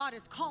God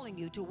is calling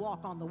you to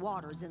walk on the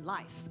waters in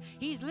life.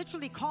 He's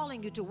literally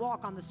calling you to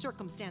walk on the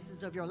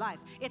circumstances of your life.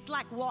 It's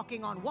like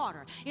walking on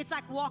water. It's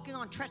like walking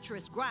on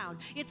treacherous ground.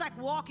 It's like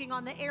walking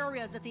on the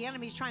areas that the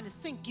enemy is trying to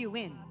sink you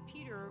in.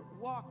 Peter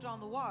walked on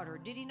the water,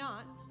 did he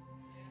not?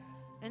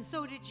 And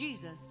so did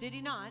Jesus, did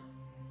he not?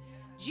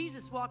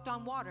 Jesus walked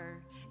on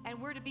water,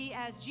 and we're to be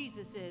as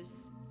Jesus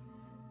is.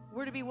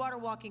 We're to be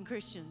water-walking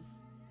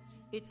Christians.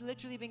 It's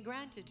literally been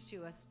granted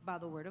to us by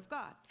the Word of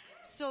God.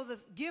 So the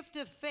gift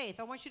of faith,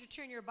 I want you to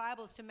turn your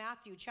Bibles to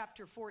Matthew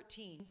chapter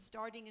 14,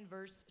 starting in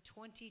verse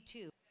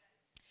 22.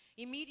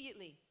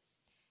 Immediately,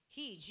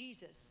 he,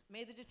 Jesus,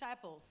 made the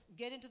disciples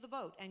get into the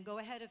boat and go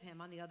ahead of him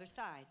on the other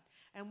side.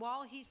 And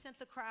while he sent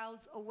the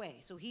crowds away,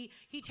 so he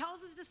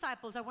tells his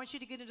disciples, I want you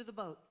to get into the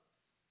boat.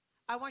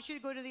 I want you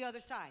to go to the other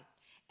side.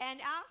 And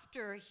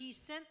after he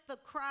sent the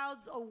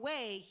crowds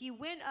away, he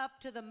went up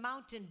to the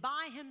mountain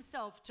by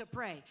himself to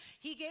pray.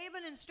 He gave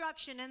an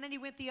instruction and then he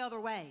went the other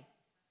way.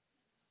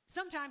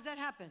 Sometimes that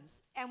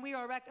happens, and we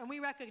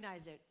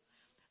recognize it.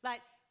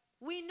 Like,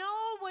 we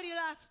know what he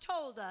last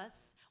told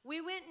us. We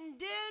went and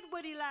did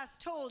what he last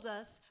told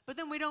us, but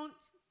then we don't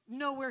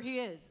know where he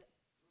is.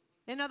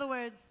 In other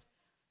words,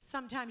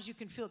 sometimes you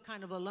can feel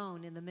kind of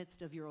alone in the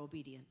midst of your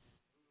obedience.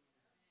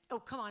 Oh,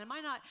 come on,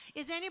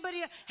 has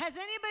anybody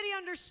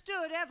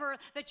understood ever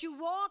that you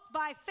walk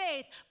by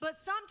faith, but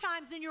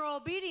sometimes in your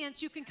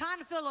obedience, you can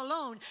kind of feel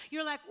alone.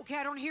 You're like, okay,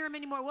 I don't hear him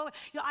anymore. Well,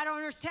 I don't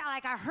understand.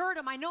 Like, I heard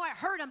him. I know I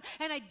heard him,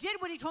 and I did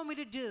what he told me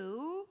to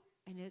do.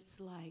 And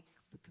it's like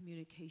the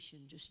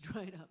communication just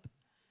dried up.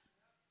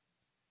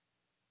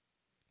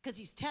 Because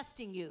he's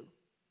testing you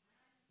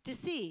to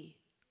see,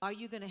 are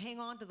you going to hang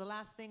on to the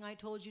last thing I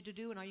told you to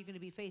do, and are you going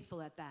to be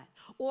faithful at that?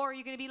 Or are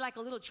you going to be like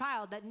a little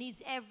child that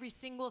needs every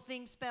single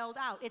thing spelled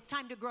out? It's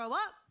time to grow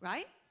up,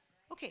 right?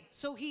 Okay,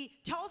 so he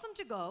tells them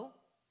to go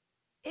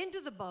into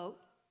the boat.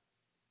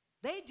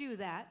 They do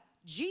that.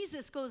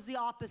 Jesus goes the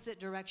opposite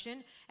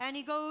direction, and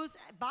he goes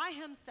by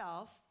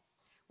himself,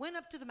 went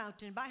up to the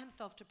mountain by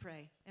himself to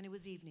pray, and it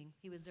was evening.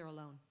 He was there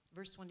alone.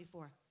 Verse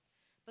 24.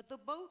 But the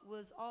boat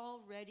was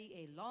already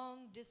a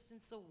long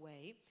distance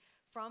away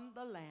from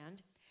the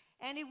land,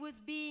 and it was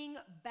being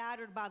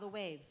battered by the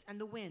waves and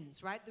the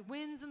winds, right? The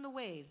winds and the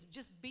waves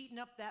just beating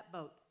up that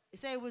boat. They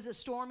say it was a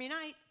stormy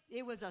night.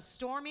 It was a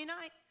stormy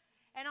night.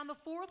 And on the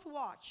fourth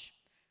watch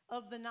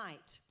of the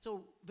night,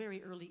 so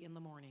very early in the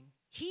morning,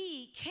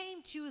 he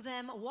came to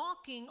them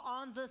walking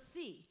on the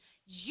sea.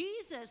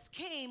 Jesus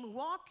came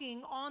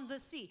walking on the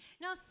sea.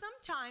 Now,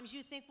 sometimes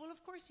you think, well,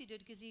 of course he did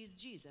because he's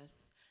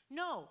Jesus.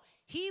 No,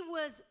 he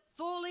was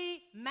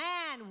fully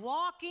man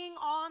walking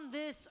on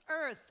this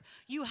earth.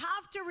 You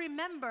have to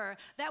remember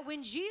that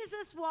when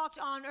Jesus walked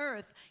on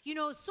earth, you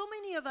know, so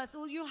many of us,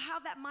 well, you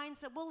have that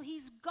mindset, well,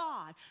 he's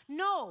God.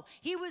 No,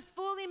 he was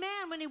fully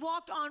man when he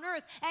walked on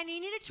earth, and he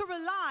needed to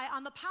rely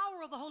on the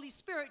power of the Holy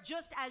Spirit,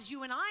 just as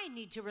you and I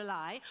need to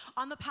rely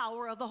on the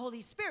power of the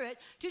Holy Spirit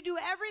to do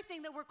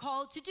everything that we're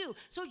called to do.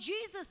 So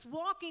Jesus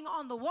walking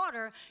on the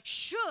water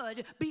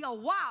should be a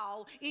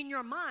wow in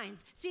your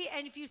minds. See,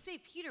 and if you say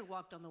Peter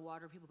walked on the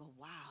water, people go,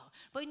 wow.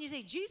 But when you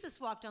say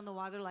Jesus walked on the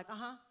water, they're like,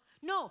 uh-huh.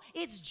 No,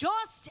 it's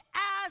just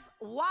as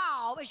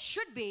wow. It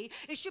should be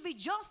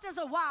just as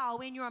a wow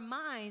in your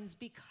minds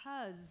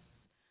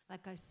because,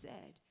 like I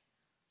said,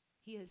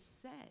 he has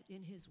said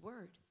in his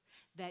word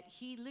that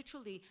he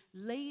literally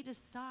laid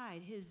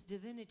aside his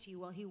divinity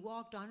while he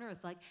walked on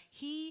earth. Like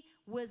he's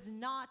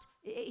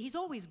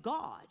always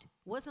God.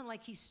 It wasn't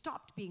like he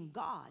stopped being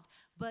God,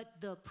 but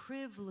the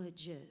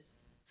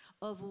privileges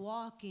of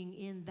walking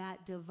in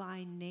that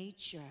divine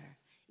nature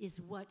is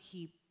what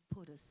he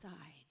put aside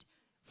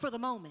for the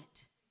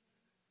moment,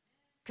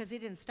 because he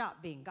didn't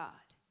stop being God.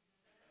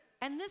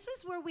 And this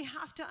is where we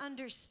have to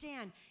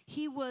understand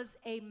he was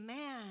a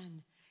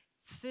man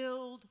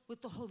filled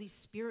with the Holy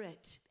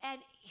Spirit, and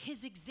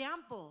his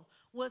example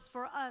was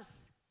for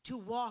us to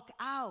walk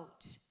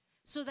out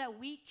so that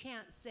we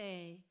can't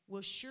say,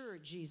 well, sure,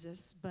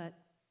 Jesus, but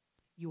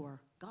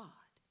you're God.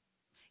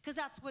 Because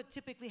that's what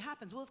typically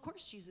happens. Well, of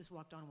course Jesus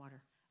walked on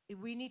water.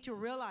 We need to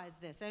realize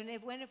this. And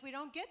if we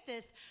don't get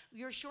this,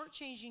 you're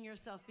shortchanging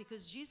yourself,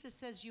 because Jesus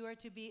says you are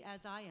to be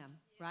as I am,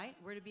 right?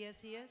 We're to be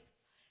as he is.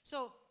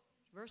 So,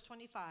 verse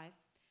 25,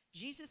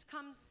 Jesus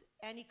comes,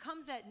 and he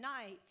comes at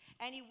night,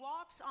 and he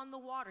walks on the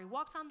water. He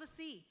walks on the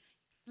sea,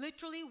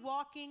 literally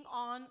walking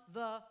on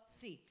the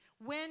sea.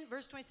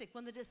 Verse 26,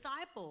 when the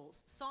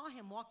disciples saw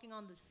him walking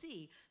on the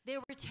sea, they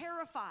were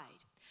terrified.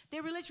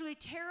 They were literally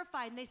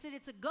terrified, and they said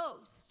it's a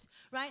ghost,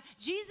 right?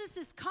 Jesus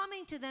is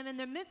coming to them in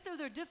the midst of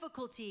their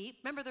difficulty.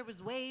 Remember, there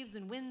was waves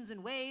and winds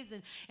and waves,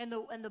 and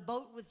the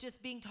boat was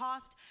just being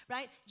tossed,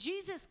 right?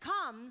 Jesus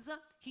comes,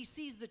 he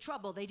sees the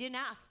trouble. They didn't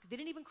ask. They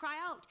didn't even cry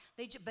out.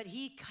 But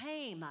he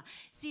came.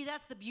 See,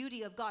 that's the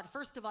beauty of God.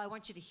 First of all, I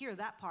want you to hear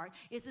that part,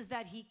 is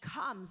that he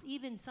comes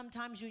even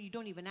sometimes when you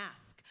don't even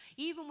ask.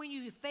 Even when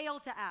you fail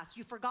to ask,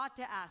 you forgot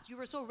to ask. You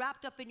were so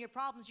wrapped up in your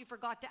problems, you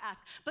forgot to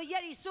ask. But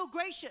yet he's so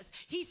gracious.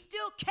 He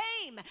still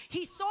came.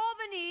 He saw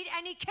the need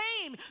and he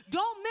came.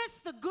 Don't miss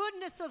the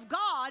goodness of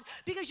God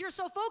because you're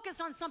so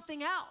focused on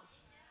something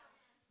else.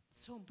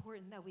 So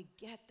important that we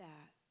get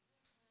that.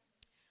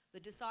 The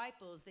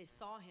disciples, they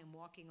saw him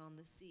walking on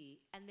the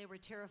sea, and they were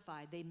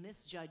terrified. They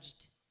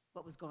misjudged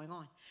what was going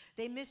on.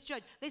 They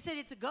misjudged. They said,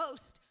 it's a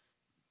ghost.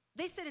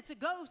 They said, it's a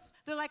ghost.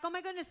 They're like, oh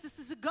my goodness, this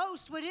is a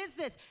ghost. What is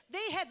this?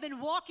 They had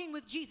been walking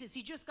with Jesus.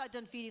 He just got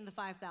done feeding the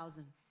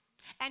 5,000.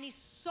 And he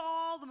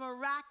saw the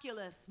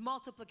miraculous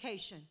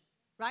multiplication,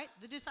 right?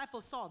 The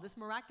disciples saw this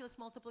miraculous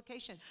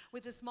multiplication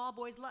with the small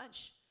boy's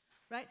lunch,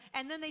 right?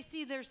 And then they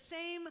see their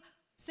same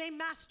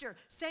master,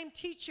 same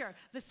teacher,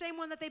 the same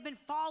one that they've been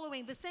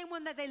following, the same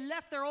one that they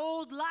left their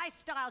old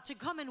lifestyle to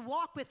come and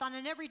walk with on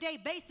an everyday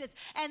basis,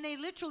 and they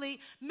literally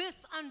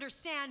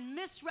misunderstand,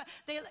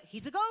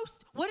 he's a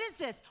ghost. What is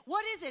this?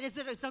 What is it?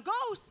 It's a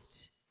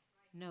ghost?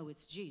 No,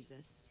 it's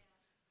Jesus.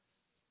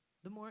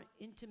 The more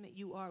intimate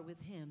you are with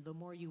him, the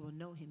more you will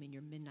know him in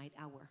your midnight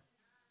hour.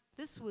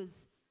 This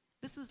was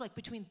like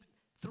between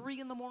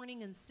 3 in the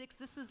morning and 6.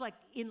 This is like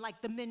in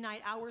like the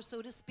midnight hour,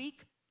 so to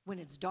speak, when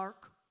it's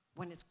dark,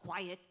 when it's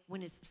quiet,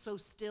 when it's so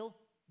still.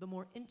 The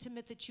more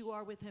intimate that you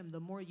are with him, the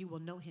more you will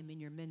know him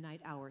in your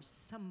midnight hours.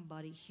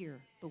 Somebody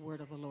hear the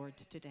word of the Lord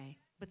today.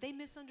 But they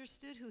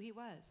misunderstood who he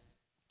was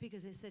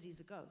because they said he's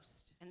a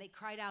ghost. And they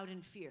cried out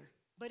in fear.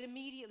 But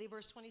immediately,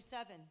 verse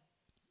 27,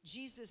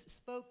 Jesus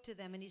spoke to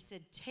them and he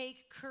said,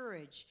 take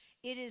courage.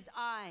 It is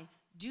I.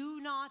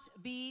 Do not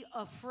be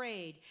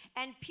afraid.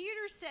 And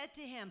Peter said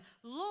to him,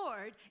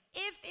 Lord,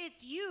 if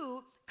it's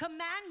you,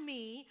 command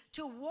me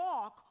to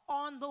walk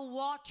on the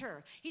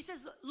water. He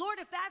says, Lord,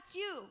 if that's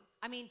you.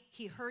 I mean,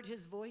 he heard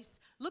his voice.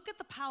 Look at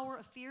the power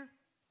of fear.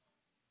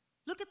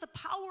 Look at the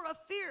power of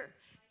fear.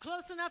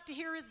 Close enough to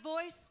hear his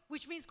voice,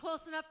 which means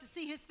close enough to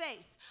see his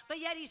face. But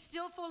yet he's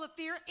still full of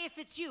fear if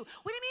it's you.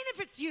 What do you mean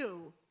if it's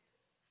you?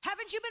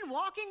 Haven't you been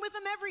walking with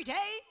him every day?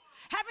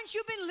 Haven't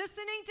you been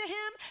listening to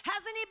him?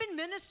 Hasn't he been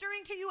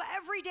ministering to you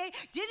every day?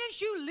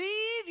 Didn't you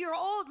leave your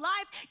old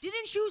life?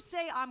 Didn't you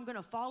say, I'm going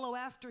to follow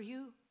after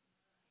you?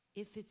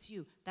 If it's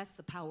you, that's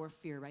the power of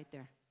fear right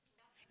there.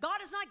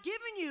 God has not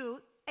given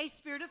you a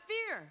spirit of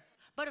fear,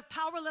 but of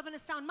power, love, and a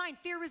sound mind.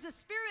 Fear is a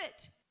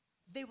spirit.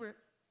 They were,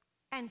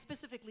 and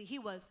specifically, he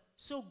was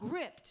so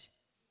gripped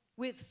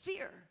with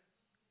fear.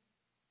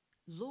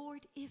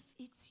 Lord, if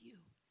it's you.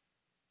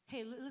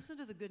 Hey, listen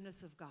to the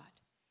goodness of God.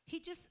 He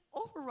just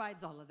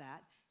overrides all of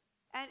that.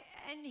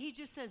 And he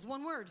just says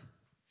one word.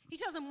 He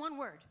tells him one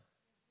word.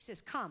 He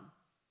says, come.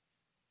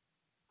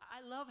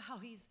 I love how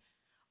he's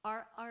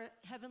our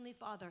Heavenly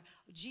Father.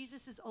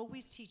 Jesus is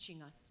always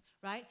teaching us,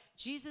 right?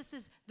 Jesus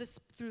is,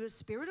 through the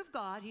Spirit of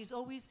God, he's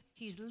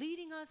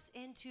leading us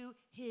into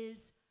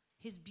his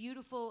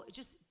beautiful,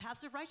 just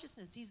paths of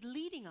righteousness. He's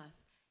leading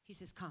us. He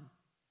says, come.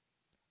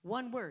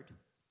 One word.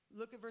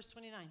 Look at verse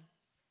 29.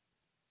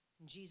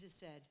 And Jesus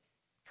said,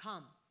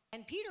 come.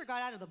 And Peter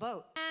got out of the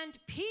boat. And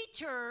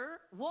Peter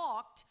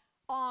walked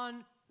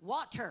on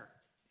water.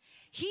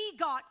 He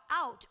got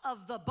out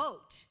of the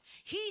boat.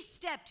 He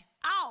stepped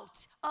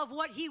out of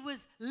what he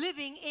was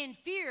living in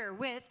fear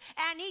with,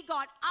 and he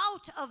got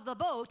out of the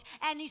boat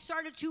and he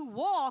started to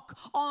walk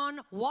on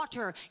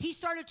water. He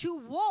started to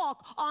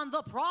walk on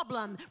the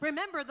problem.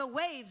 Remember the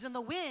waves and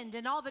the wind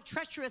and all the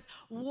treacherous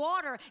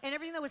water and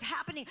everything that was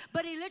happening,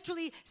 but he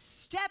literally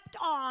stepped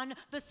on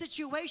the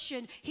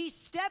situation. He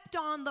stepped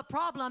on the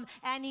problem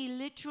and he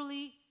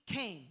literally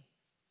came.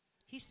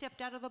 He stepped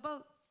out of the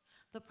boat.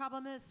 The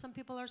problem is some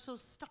people are so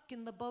stuck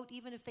in the boat,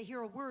 even if they hear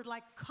a word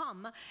like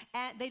come,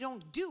 and they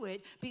don't do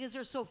it because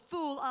they're so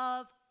full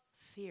of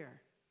fear.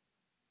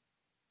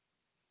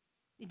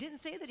 He didn't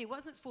say that he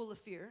wasn't full of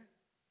fear.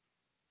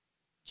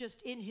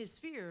 Just in his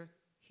fear,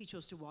 he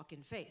chose to walk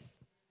in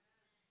faith.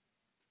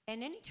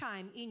 And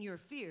anytime in your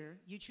fear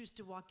you choose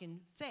to walk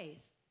in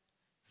faith,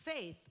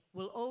 faith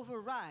will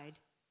override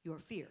your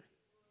fear.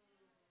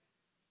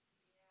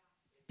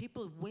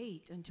 People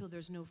wait until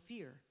there's no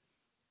fear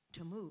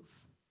to move.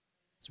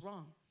 It's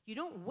wrong. You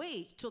don't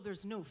wait till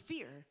there's no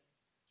fear.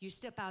 You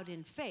step out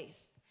in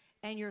faith,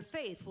 and your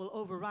faith will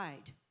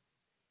override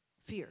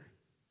fear.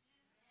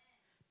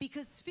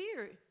 Because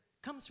fear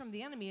comes from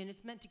the enemy, and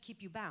it's meant to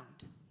keep you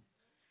bound.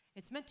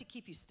 It's meant to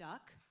keep you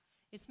stuck.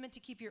 It's meant to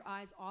keep your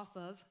eyes off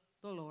of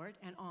the Lord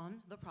and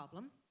on the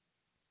problem.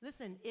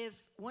 Listen,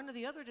 if one of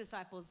the other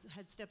disciples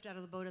had stepped out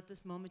of the boat at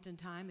this moment in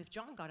time, if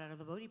John got out of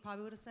the boat, he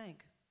probably would have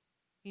sank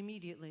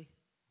immediately.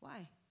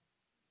 Why?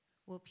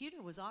 Well,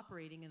 Peter was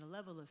operating in a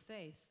level of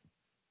faith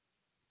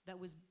that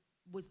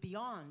was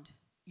beyond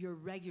your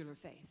regular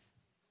faith.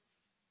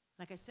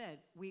 Like I said,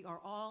 we are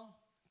all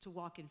to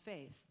walk in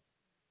faith,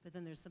 but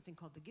then there's something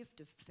called the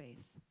gift of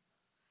faith.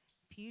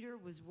 Peter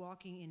was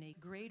walking in a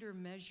greater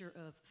measure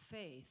of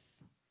faith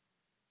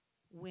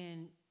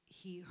when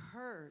he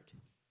heard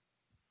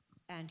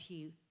and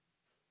he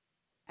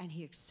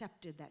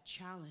accepted that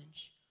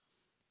challenge.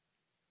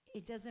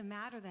 It doesn't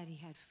matter that he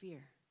had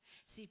fear.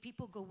 See,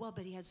 people go, well,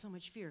 but he had so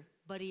much fear.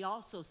 But he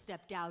also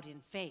stepped out in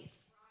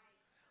faith.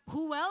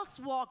 Who else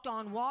walked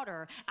on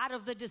water out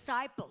of the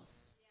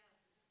disciples?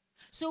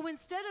 So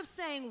instead of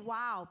saying,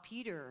 wow,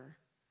 Peter,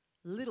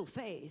 little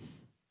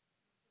faith,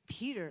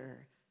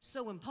 Peter,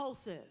 so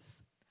impulsive,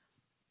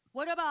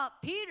 What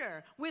about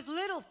Peter? With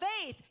little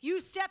faith, you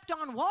stepped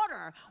on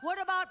water.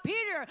 What about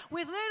Peter?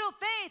 With little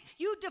faith,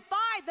 you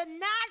defied the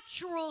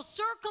natural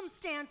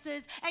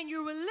circumstances and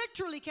you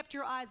literally kept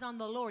your eyes on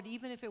the Lord,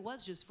 even if it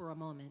was just for a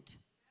moment.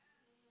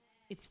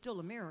 It's still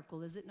a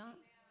miracle, is it not?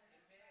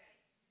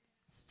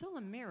 It's still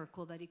a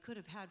miracle that he could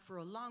have had for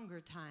a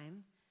longer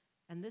time,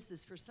 and this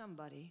is for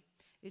somebody.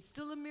 It's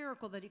still a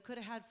miracle that he could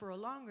have had for a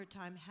longer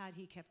time had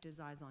he kept his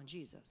eyes on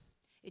Jesus.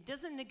 It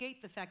doesn't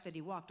negate the fact that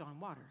he walked on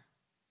water.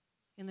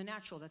 In the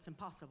natural, that's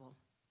impossible.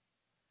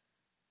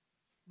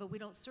 But we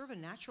don't serve a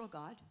natural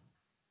God.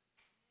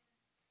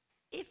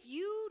 If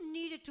you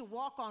needed to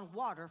walk on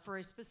water for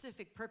a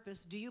specific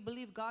purpose, do you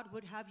believe God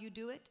would have you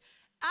do it?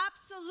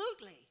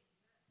 Absolutely.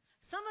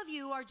 Some of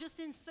you are just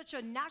in such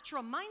a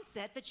natural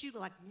mindset that you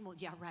like, well,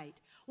 yeah, right.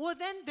 Well,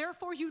 then,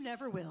 therefore, you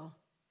never will.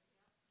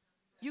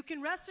 You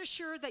can rest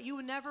assured that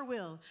you never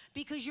will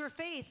because your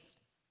faith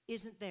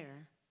isn't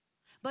there.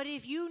 But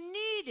if you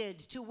needed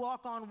to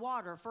walk on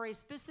water for a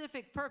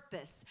specific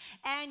purpose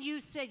and you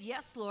said,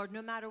 yes, Lord,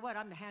 no matter what,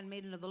 I'm the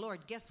handmaiden of the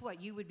Lord, guess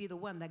what? You would be the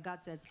one that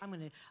God says, I'm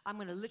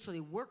going to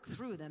literally work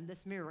through them,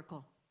 this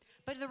miracle.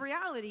 But the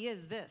reality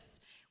is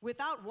this,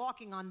 without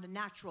walking on the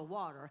natural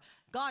water,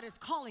 God is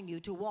calling you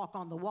to walk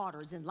on the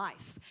waters in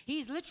life.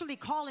 He's literally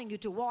calling you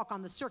to walk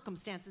on the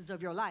circumstances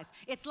of your life.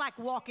 It's like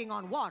walking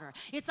on water.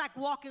 It's like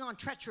walking on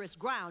treacherous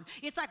ground.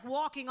 It's like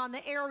walking on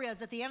the areas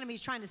that the enemy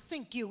is trying to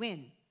sink you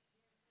in.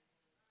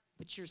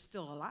 But you're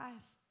still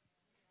alive.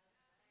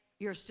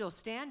 You're still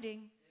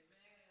standing.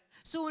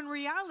 So in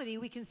reality,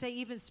 we can say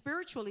even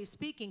spiritually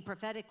speaking,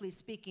 prophetically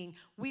speaking,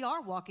 we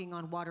are walking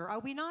on water, are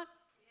we not?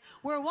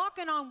 We're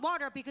walking on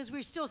water because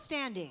we're still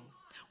standing.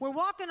 We're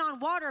walking on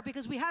water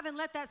because we haven't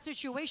let that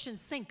situation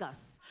sink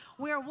us.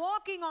 We're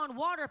walking on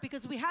water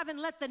because we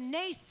haven't let the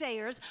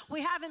naysayers,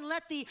 we haven't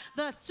let the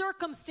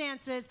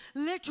circumstances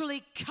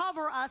literally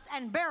cover us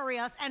and bury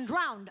us and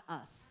drown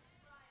us.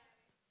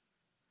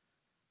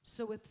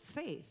 So with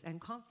faith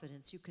and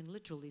confidence, you can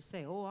literally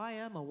say, oh, I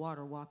am a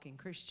water-walking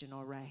Christian,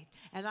 all right,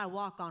 and I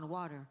walk on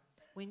water.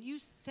 When you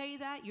say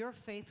that, your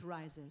faith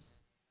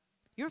rises.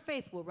 Your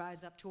faith will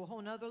rise up to a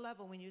whole nother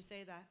level when you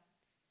say that.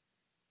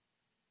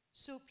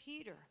 So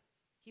Peter,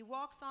 he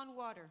walks on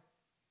water.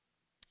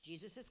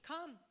 Jesus has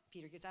come.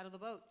 Peter gets out of the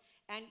boat.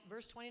 And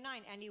verse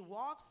 29, and he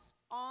walks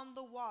on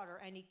the water,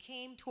 and he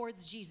came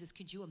towards Jesus.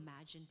 Could you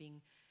imagine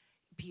being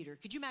Peter?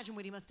 Could you imagine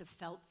what he must have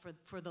felt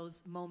for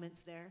those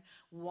moments there?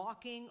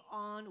 Walking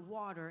on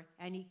water,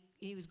 and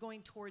he was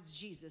going towards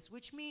Jesus,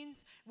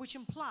 which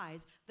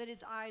implies that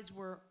his eyes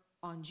were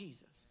on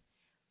Jesus.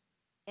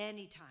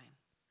 Anytime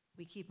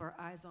we keep our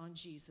eyes on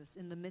Jesus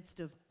in the midst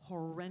of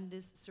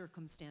horrendous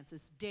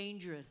circumstances,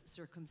 dangerous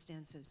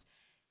circumstances,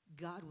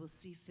 God will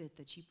see fit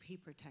that he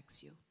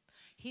protects you.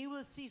 He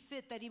will see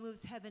fit that he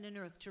moves heaven and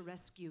earth to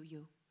rescue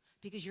you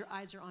because your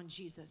eyes are on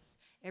Jesus.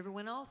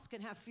 Everyone else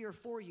can have fear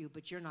for you,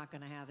 but you're not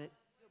going to have it.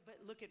 But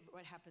look at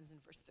what happens in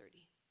verse 30.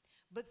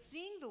 But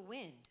seeing the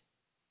wind,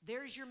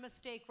 there's your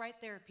mistake right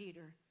there,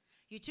 Peter.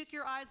 You took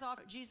your eyes off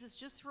Jesus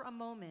just for a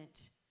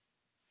moment,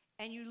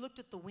 and you looked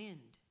at the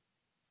wind.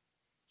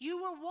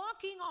 You were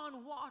walking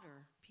on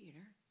water,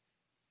 Peter,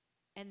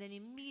 and then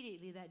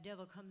immediately that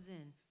devil comes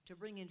in to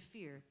bring in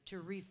fear,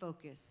 to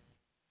refocus.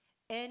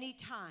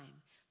 Anytime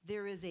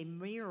there is a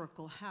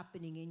miracle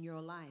happening in your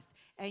life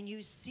and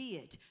you see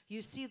it,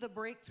 you see the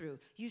breakthrough,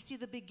 you see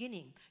the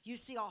beginning, you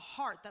see a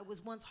heart that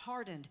was once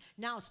hardened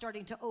now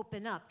starting to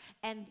open up,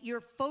 and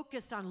you're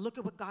focused on, look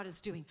at what God is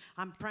doing.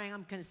 I'm praying,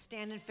 I'm going to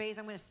stand in faith,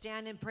 I'm going to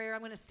stand in prayer,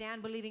 I'm going to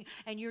stand believing,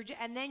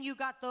 and then you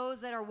got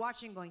those that are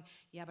watching going,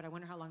 yeah, but I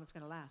wonder how long it's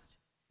going to last.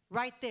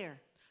 Right there.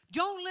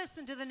 Don't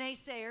listen to the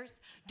naysayers.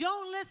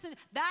 Don't listen.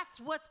 That's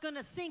what's going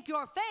to sink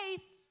your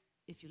faith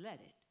if you let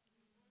it.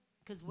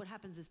 Because what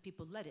happens is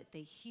people let it.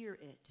 They hear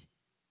it.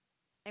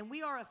 And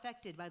we are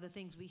affected by the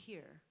things we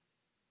hear.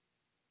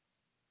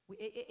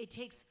 It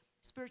takes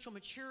spiritual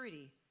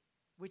maturity,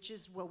 which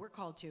is what we're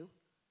called to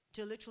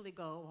literally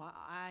go, well,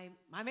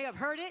 I may have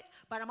heard it,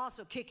 but I'm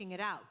also kicking it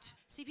out.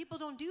 See, people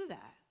don't do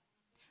that.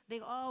 They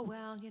go, oh,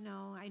 well,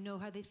 I know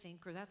how they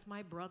think, or that's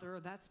my brother, or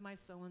that's my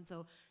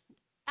so-and-so.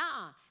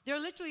 They're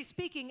literally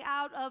speaking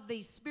out of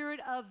the spirit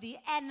of the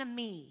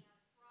enemy.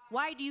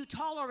 Why do you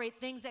tolerate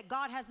things that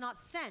God has not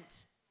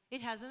sent?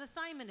 It has an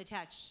assignment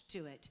attached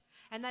to it.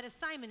 And that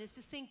assignment is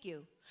to sink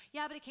you.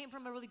 Yeah, but it came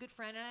from a really good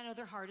friend, and I know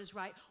their heart is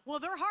right. Well,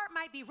 their heart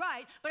might be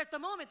right, but at the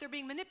moment they're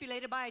being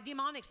manipulated by a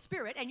demonic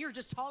spirit, and you're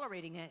just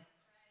tolerating it.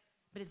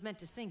 But it's meant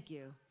to sink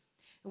you.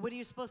 And what are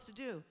you supposed to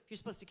do? You're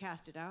supposed to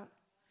cast it out.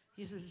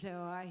 You're supposed to say,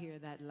 oh, I hear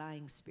that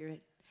lying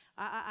spirit.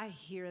 I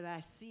hear that, I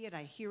see it,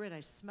 I hear it, I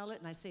smell it,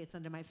 and I say it's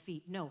under my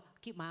feet. No,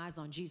 keep my eyes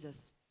on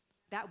Jesus.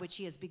 That which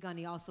he has begun,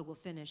 he also will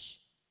finish.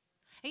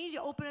 And you need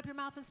to open up your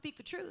mouth and speak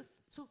the truth.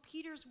 So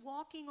Peter's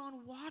walking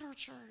on water,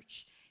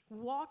 church.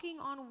 Walking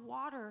on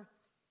water.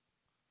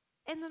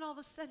 And then all of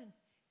a sudden,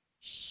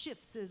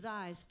 shifts his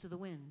eyes to the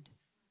wind.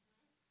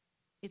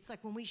 It's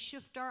like when we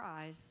shift our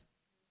eyes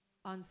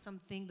on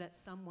something that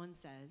someone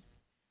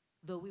says,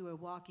 though we were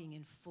walking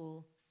in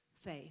full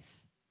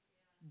faith.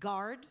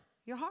 Guard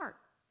your heart.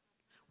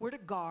 we're to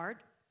guard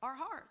our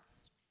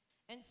hearts.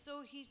 And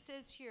so he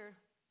says here,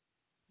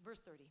 verse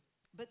 30,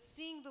 but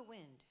seeing the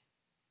wind,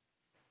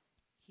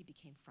 he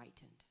became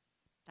frightened.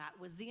 That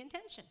was the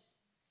intention.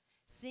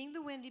 Seeing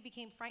the wind, he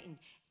became frightened.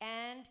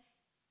 And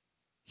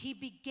he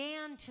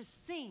began to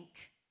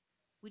sink.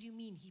 What do you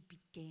mean he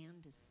began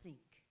to sink?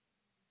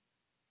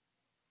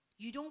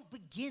 You don't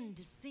begin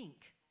to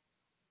sink.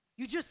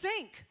 You just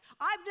sink.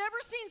 I've never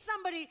seen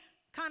somebody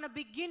kind of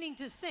beginning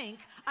to sink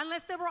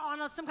unless they were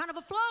on some kind of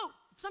a float,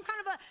 some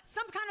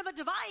kind of a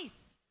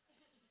device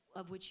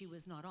of which he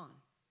was not on,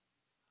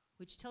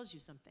 which tells you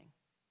something.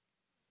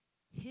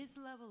 His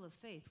level of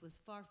faith was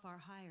far, far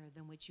higher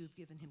than what you've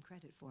given him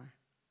credit for.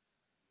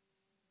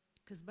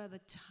 Because by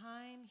the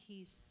time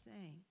he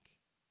sank,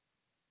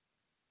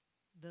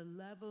 the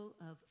level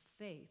of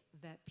faith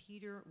that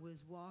Peter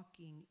was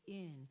walking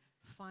in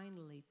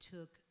finally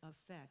took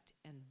effect,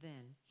 and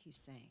then he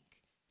sank.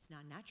 It's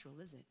not natural,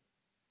 is it?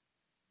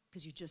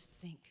 Because you just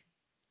sink.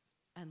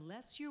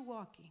 Unless you're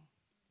walking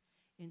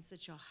in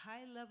such a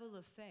high level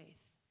of faith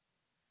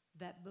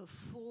that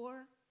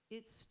before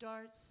it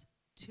starts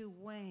to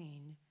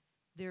wane,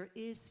 there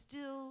is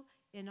still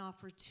an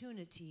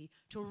opportunity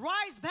to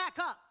rise back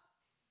up.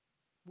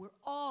 We're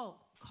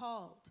all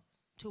called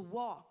to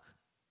walk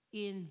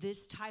in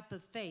this type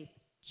of faith.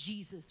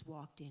 Jesus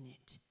walked in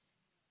it.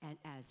 And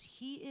as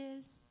he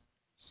is,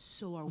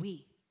 so are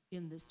we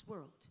in this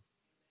world.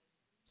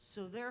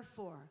 So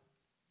therefore,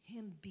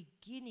 him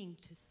beginning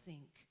to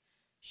sink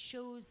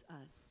shows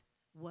us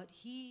what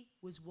he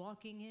was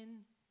walking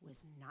in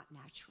was not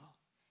natural,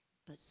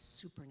 but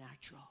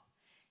supernatural.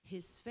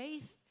 His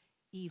faith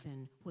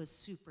even was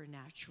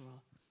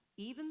supernatural,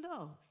 even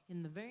though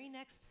in the very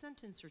next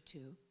sentence or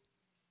two,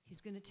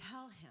 he's going to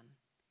tell him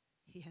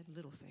he had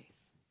little faith.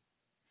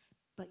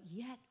 But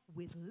yet,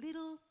 with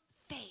little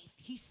faith,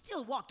 he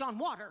still walked on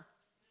water.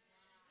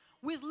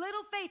 With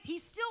little faith, he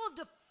still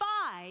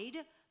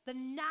defied the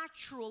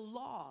natural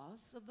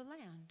laws of the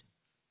land.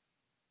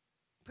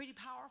 Pretty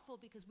powerful,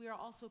 because we are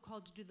also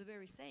called to do the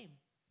very same.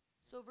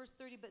 So verse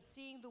 30, but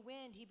seeing the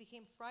wind, he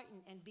became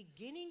frightened, and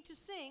beginning to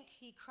sink,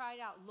 he cried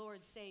out,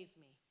 Lord, save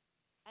me.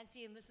 And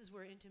see, and this is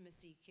where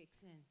intimacy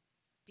kicks in,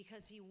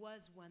 because he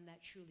was one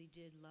that truly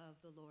did love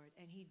the Lord,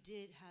 and he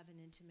did have an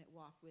intimate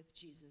walk with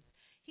Jesus.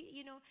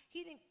 He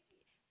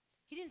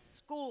didn't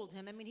scold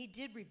him. I mean, he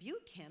did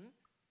rebuke him.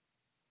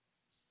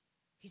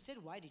 He said,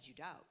 why did you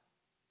doubt?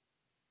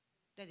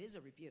 That is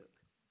a rebuke.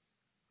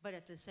 But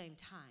at the same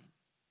time,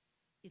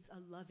 it's a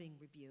loving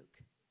rebuke,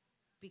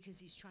 because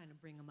he's trying to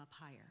bring him up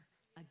higher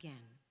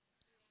again.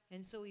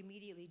 And so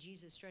immediately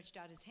Jesus stretched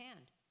out his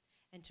hand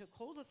and took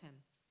hold of him,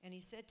 and he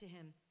said to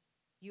him,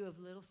 you have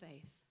little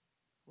faith.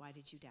 Why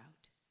did you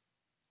doubt?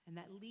 And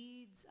that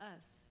leads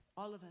us,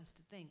 all of us,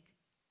 to think,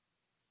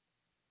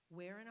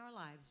 where in our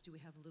lives do we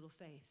have little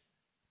faith?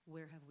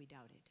 Where have we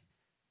doubted?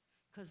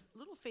 Because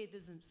little faith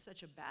isn't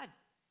such a bad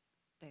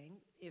thing.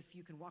 If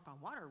you can walk on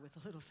water with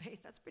a little faith,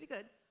 that's pretty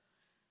good.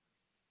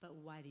 But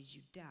why did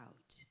you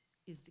doubt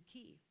is the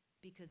key,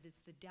 because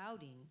it's the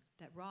doubting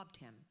that robbed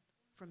him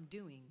from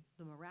doing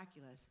the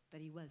miraculous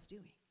that he was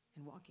doing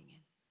and walking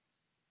in.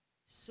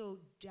 So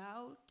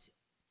doubt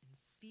and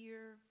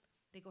fear,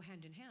 they go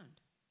hand in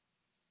hand.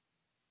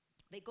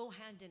 They go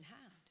hand in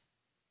hand.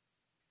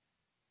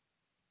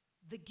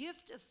 The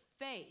gift of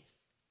faith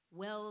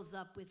wells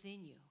up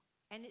within you.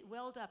 And it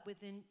welled up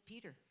within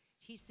Peter.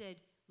 He said,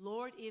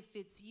 Lord, if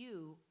it's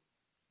you,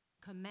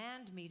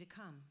 command me to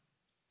come.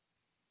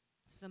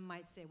 Some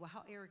might say, well,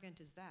 how arrogant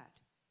is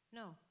that?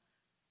 No.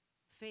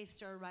 Faith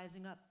started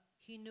rising up.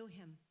 He knew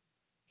him.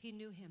 He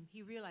knew him.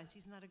 He realized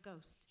he's not a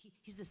ghost.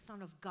 He's the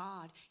Son of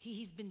God.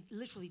 He's been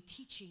literally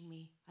teaching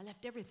me. I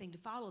left everything to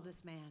follow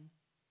this man.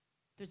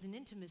 There's an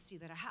intimacy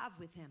that I have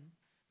with him.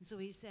 And so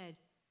he said,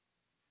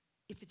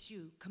 if it's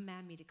you,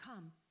 command me to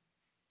come.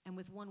 And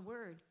with one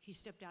word, he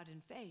stepped out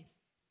in faith.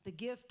 The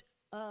gift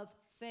of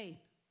faith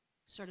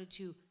started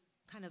to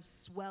kind of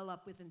swell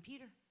up within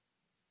Peter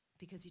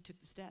because he took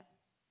the step.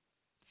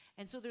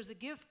 And so there's a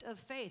gift of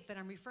faith that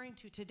I'm referring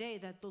to today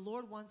that the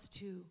Lord wants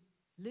to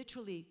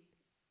literally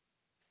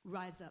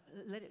rise up,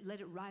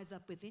 let it rise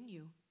up within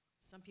you.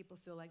 Some people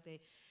feel like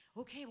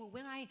okay, well,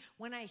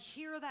 when I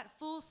hear that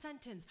full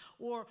sentence,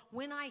 or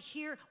when I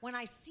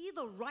see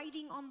the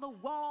writing on the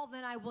wall,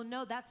 then I will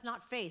know that's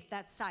not faith,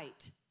 that's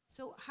sight.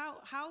 So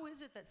how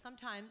is it that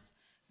sometimes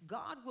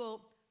God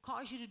will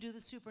cause you to do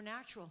the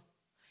supernatural?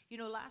 You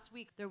know, last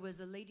week there was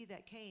a lady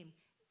that came.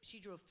 She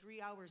drove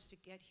 3 hours to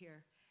get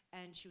here,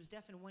 and she was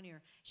deaf in one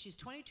ear. She's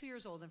 22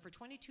 years old, and for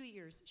 22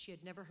 years, she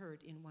had never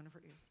heard in one of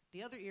her ears.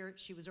 The other ear,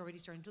 she was already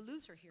starting to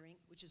lose her hearing,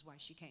 which is why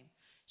she came.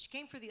 She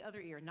came for the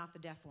other ear, not the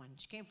deaf one.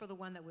 She came for the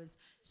one that was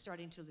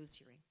starting to lose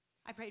hearing.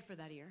 I prayed for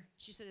that ear.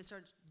 She said it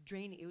started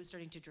draining. It was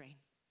starting to drain.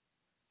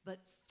 But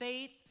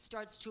faith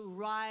starts to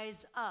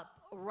rise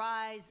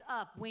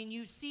up when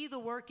you see the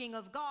working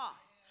of God,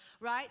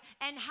 right?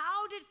 And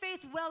how did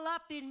faith well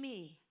up in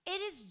me? It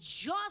is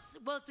just,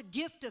 well, it's a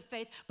gift of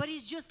faith, but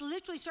he's just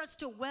literally starts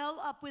to well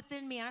up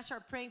within me. And I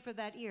start praying for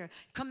that ear,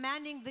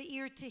 commanding the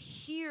ear to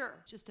hear.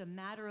 Just a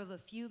matter of a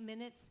few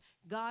minutes,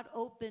 God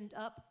opened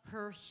up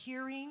her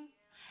hearing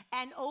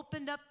and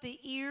opened up the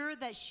ear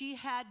that she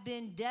had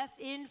been deaf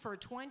in for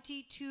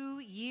 22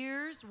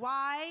 years.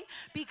 Why?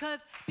 Because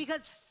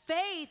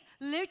faith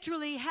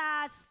literally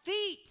has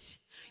feet.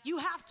 You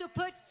have to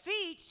put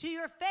feet to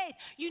your faith.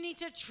 You need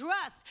to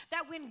trust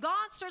that when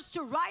God starts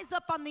to rise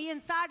up on the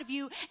inside of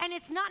you, and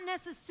it's not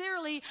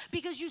necessarily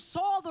because you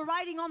saw the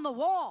writing on the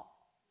wall.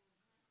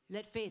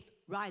 Let faith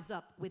rise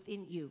up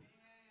within you.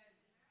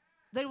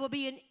 There will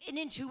be an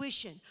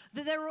intuition.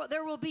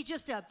 There will be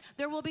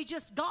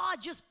just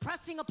God just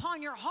pressing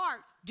upon your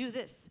heart. Do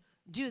this.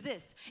 Do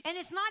this. And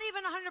it's not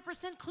even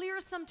 100% clear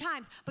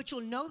sometimes, but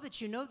you'll know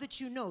that you know that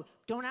you know.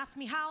 Don't ask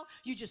me how.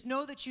 You just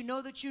know that you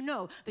know that you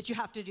know that you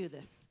have to do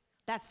this.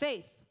 That's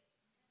faith.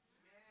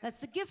 That's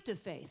the gift of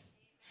faith.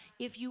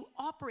 If you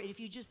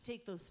just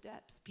take those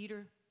steps,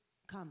 Peter,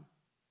 come.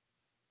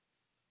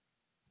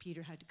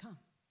 Peter had to come.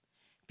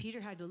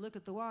 Peter had to look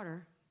at the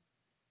water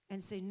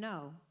and say,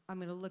 no, I'm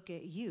going to look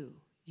at you.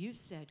 You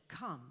said,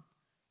 come.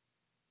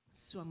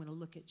 So I'm going to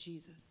look at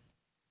Jesus.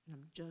 And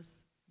I'm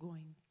just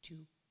going to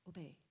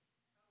obey.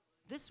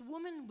 This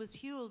woman was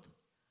healed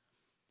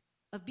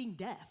of being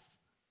deaf.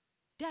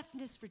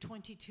 Deafness for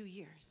 22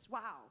 years. Wow.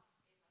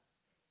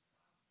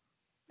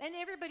 And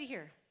everybody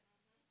here,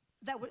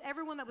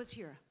 everyone that was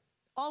here,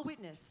 all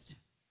witnessed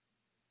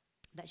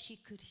that she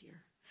could hear.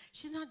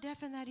 She's not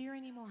deaf in that ear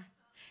anymore.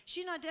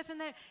 She's not deaf in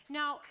that.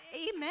 Now,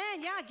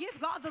 amen. Yeah, give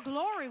God the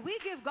glory. We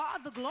give God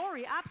the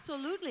glory.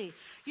 Absolutely.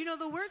 You know,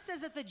 the word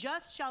says that the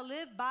just shall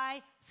live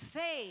by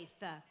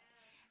faith.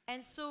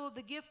 And so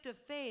the gift of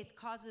faith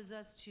causes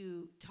us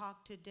to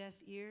talk to deaf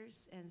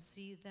ears and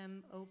see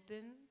them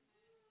open.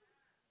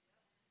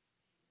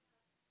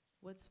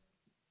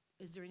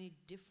 Is there any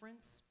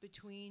difference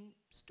between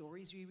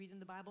stories you read in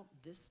the Bible,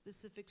 this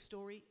specific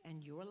story,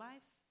 and your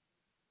life?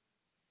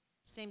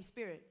 Same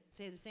spirit.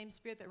 Say, the same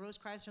spirit that rose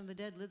Christ from the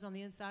dead lives on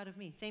the inside of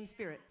me. Same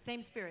spirit.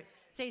 Same spirit.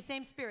 Say,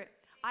 same spirit.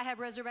 I have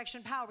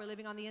resurrection power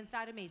living on the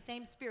inside of me.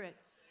 Same spirit.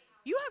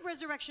 You have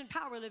resurrection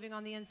power living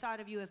on the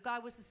inside of you. If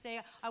God was to say,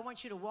 I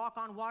want you to walk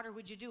on water,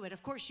 would you do it?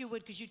 Of course you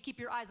would, because you'd keep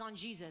your eyes on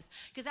Jesus.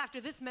 Because after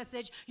this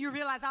message, you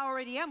realize I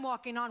already am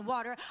walking on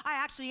water. I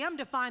actually am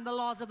defying the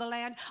laws of the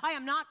land. I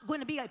am not going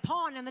to be a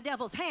pawn in the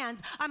devil's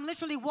hands. I'm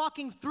literally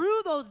walking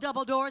through those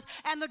double doors,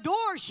 and the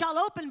doors shall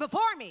open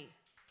before me.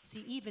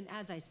 See, even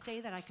as I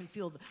say that, I can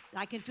feel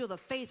the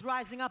faith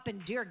rising up.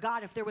 And dear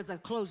God, if there was a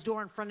closed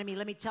door in front of me,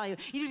 let me tell you,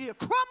 you either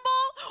crumble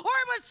or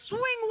it would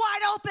swing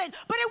wide open,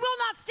 but it will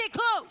not stay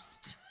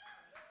closed.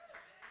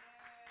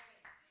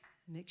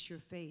 Mix your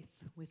faith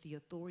with the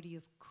authority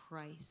of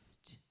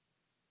Christ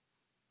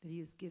that he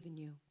has given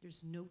you.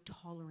 There's no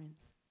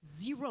tolerance,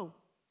 zero,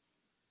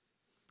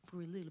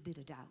 for a little bit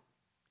of doubt.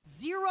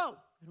 Zero.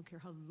 I don't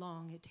care how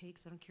long it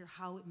takes. I don't care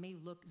how it may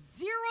look.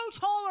 Zero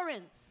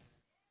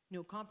tolerance.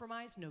 No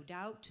compromise, no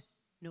doubt,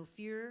 no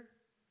fear.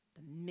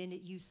 The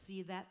minute you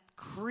see that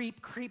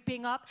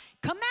creeping up,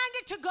 command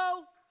it to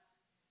go.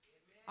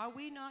 Are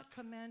we not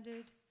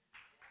commanded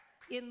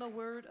in the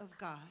Word of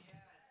God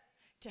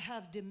to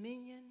have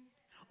dominion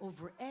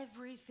over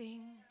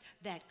everything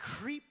that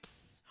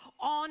creeps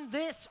on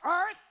this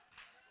earth?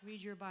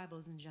 Read your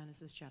Bibles in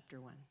Genesis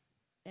chapter 1.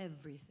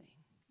 Everything.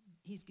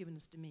 He's given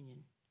us dominion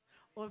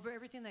over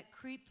everything that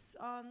creeps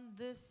on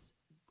this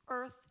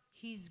earth.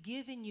 He's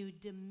given you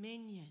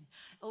dominion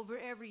over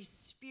every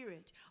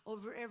spirit,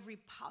 over every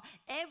power,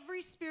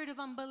 every spirit of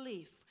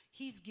unbelief.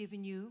 He's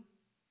given you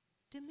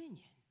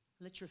dominion.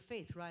 Let your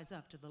faith rise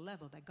up to the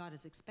level that God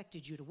has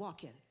expected you to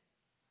walk in.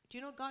 Do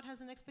you know God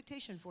has an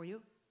expectation for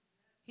you?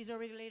 He's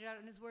already laid it out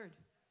in his word.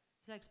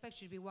 He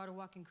expects you to be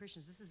water-walking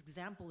Christians. This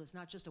example is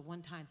not just a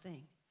one-time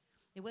thing.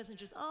 It wasn't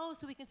just,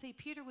 so we can say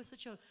Peter was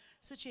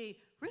such a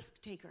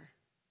risk taker.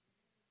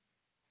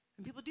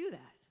 And people do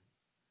that.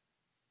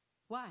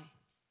 Why?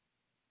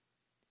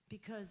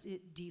 Because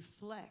it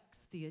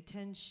deflects the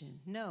attention.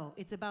 No,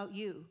 it's about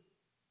you.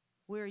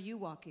 Where are you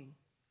walking?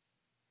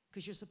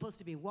 Because you're supposed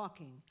to be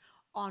walking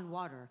on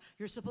water.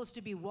 You're supposed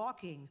to be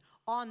walking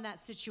on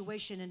that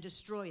situation and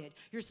destroy it.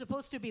 You're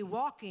supposed to be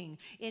walking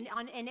in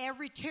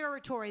every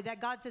territory that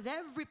God says,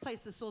 every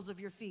place the soles of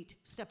your feet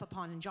step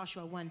upon, in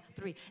Joshua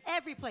 1:3.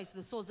 Every place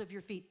the soles of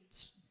your feet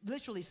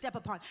literally step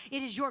upon.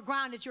 It is your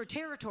ground, it's your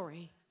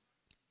territory.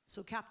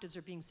 So captives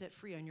are being set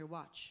free on your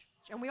watch.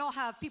 And we all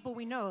have people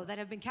we know that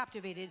have been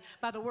captivated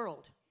by the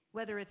world,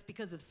 whether it's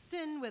because of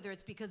sin, whether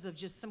it's because of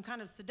just some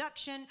kind of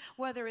seduction,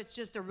 whether it's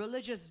just a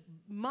religious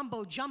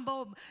mumbo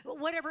jumbo,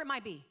 whatever it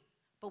might be.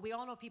 But we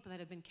all know people that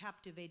have been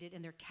captivated,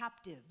 and they're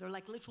captive. They're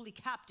like literally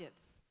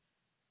captives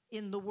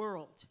in the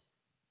world.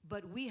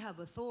 But we have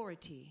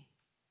authority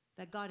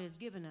that God has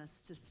given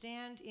us to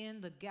stand in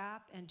the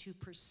gap and to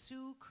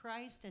pursue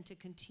Christ and to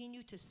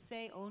continue to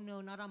say, oh no,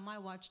 not on my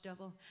watch,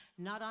 devil.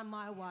 Not on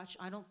my watch.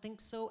 I don't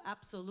think so.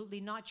 Absolutely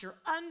not. You're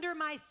under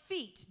my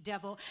feet,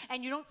 devil.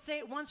 And you don't say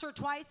it once or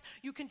twice.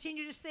 You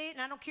continue to say it,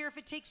 and I don't care if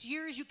it takes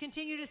years. You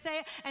continue to say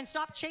it, and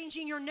stop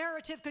changing your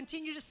narrative.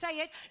 Continue to say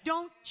it.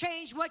 Don't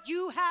change what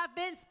you have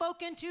been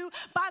spoken to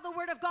by the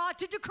word of God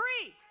to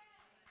decree.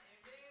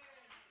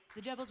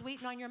 The devil's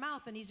waiting on your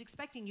mouth, and he's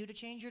expecting you to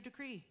change your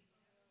decree.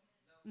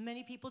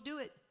 Many people do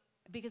it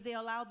because they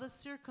allow the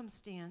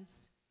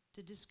circumstance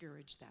to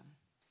discourage them.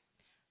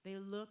 They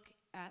look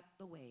at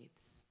the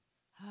waves.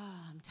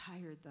 I'm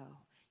tired though.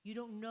 You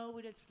don't know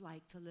what it's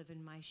like to live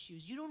in my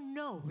shoes. You don't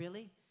know,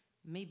 really.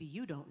 Maybe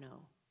you don't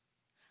know.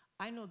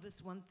 I know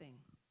this one thing,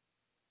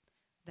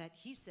 that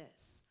he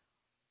says,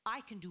 I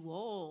can do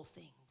all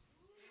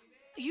things.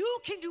 You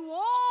can do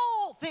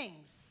all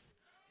things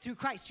through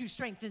Christ who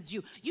strengthens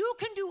you. You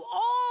can do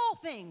all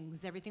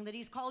things. Everything that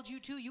he's called you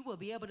to, you will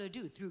be able to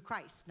do through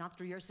Christ, not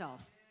through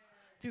yourself.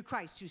 Through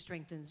Christ who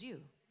strengthens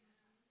you.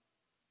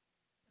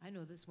 I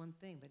know this one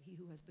thing, that he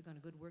who has begun a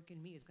good work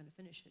in me is going to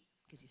finish it,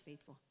 because he's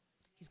faithful.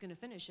 He's going to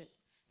finish it.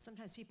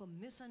 Sometimes people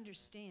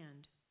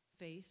misunderstand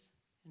faith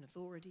and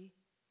authority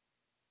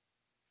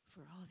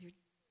for, oh,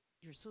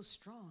 you're so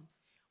strong.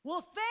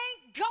 Well,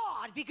 thank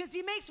God, because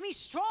he makes me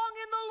strong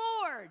in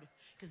the Lord.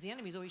 Because the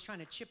enemy's always trying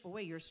to chip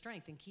away your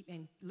strength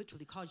and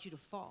literally cause you to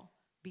fall.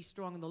 Be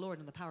strong in the Lord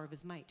and the power of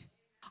his might.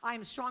 I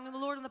am strong in the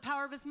Lord and the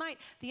power of his might.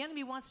 The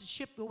enemy wants to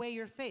chip away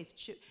your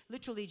faith,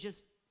 literally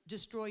just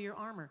destroy your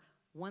armor.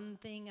 One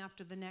thing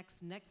after the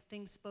next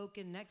thing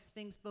spoken,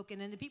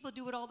 and the people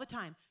do it all the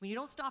time. When you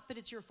don't stop it,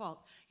 it's your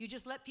fault. You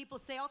just let people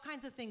say all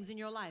kinds of things in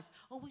your life.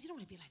 Oh, well, you don't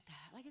want to be like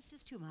that. Like, it's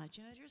just too much.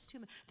 You know, there's too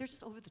much. They're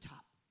just over the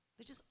top.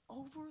 They're just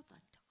over the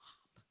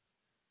top.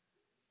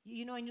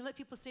 You know, and you let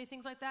people say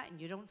things like that, and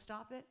you don't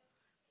stop it.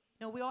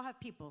 No, we all have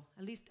people.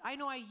 At least I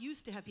know I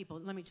used to have people.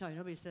 Let me tell you,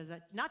 nobody says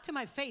that. Not to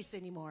my face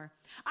anymore.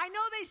 I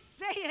know they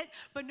say it,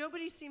 but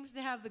nobody seems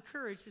to have the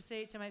courage to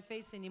say it to my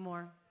face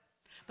anymore.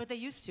 But they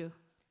used to.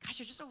 Gosh,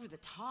 you're just over the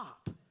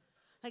top.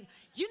 Like,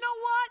 you know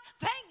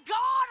what? Thank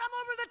God I'm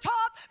over the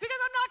top, because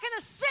I'm not going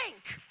to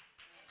sink.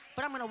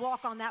 But I'm going to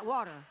walk on that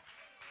water.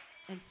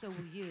 And so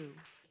will you.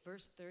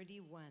 Verse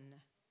 31.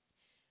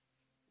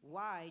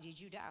 Why did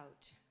you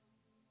doubt?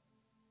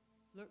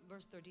 Look,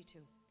 verse 32.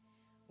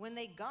 When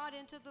they got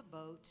into the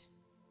boat,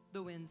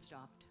 the wind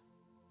stopped.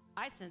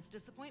 I sensed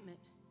disappointment.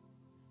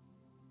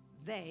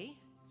 They,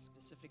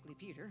 specifically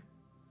Peter,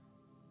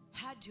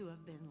 had to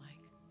have been like,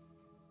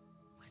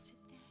 was it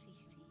that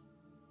easy?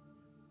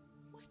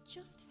 What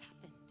just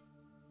happened?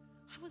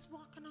 I was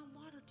walking on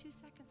water 2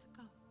 seconds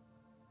ago.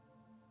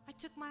 I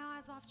took my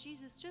eyes off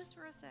Jesus just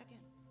for a second.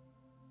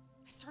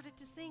 I started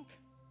to sink.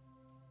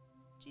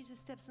 Jesus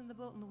steps in the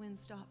boat and the wind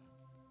stopped.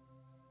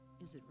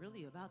 Is it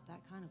really about that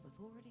kind of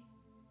authority?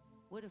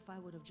 What if I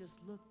would have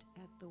just looked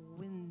at the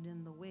wind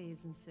and the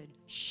waves and said,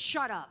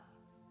 shut up.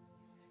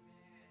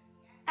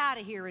 Out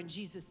of here in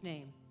Jesus'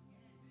 name.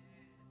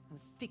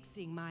 I'm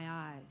fixing my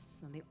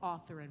eyes on the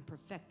author and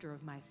perfecter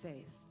of my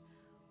faith.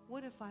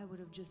 What if I would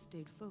have just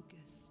stayed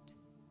focused?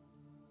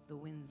 The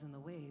winds and the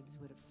waves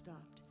would have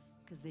stopped,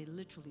 because they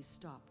literally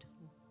stopped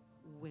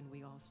when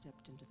we all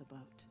stepped into the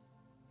boat.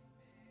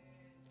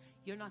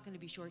 You're not going to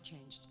be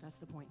shortchanged. That's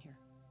the point here.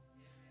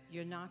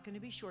 You're not going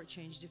to be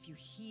shortchanged if you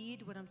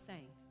heed what I'm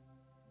saying.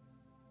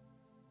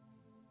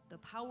 The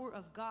power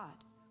of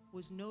God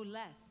was no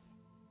less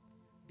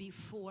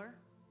before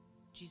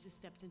Jesus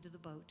stepped into the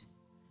boat,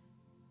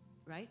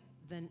 right,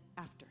 than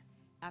after.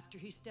 After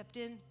he stepped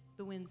in,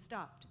 the wind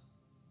stopped.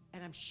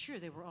 And I'm sure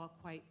they were all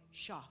quite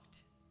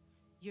shocked.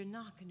 You're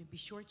not going to be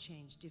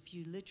shortchanged if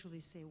you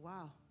literally say,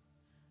 wow,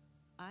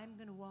 I'm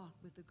going to walk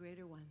with the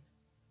greater one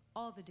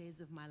all the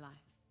days of my life.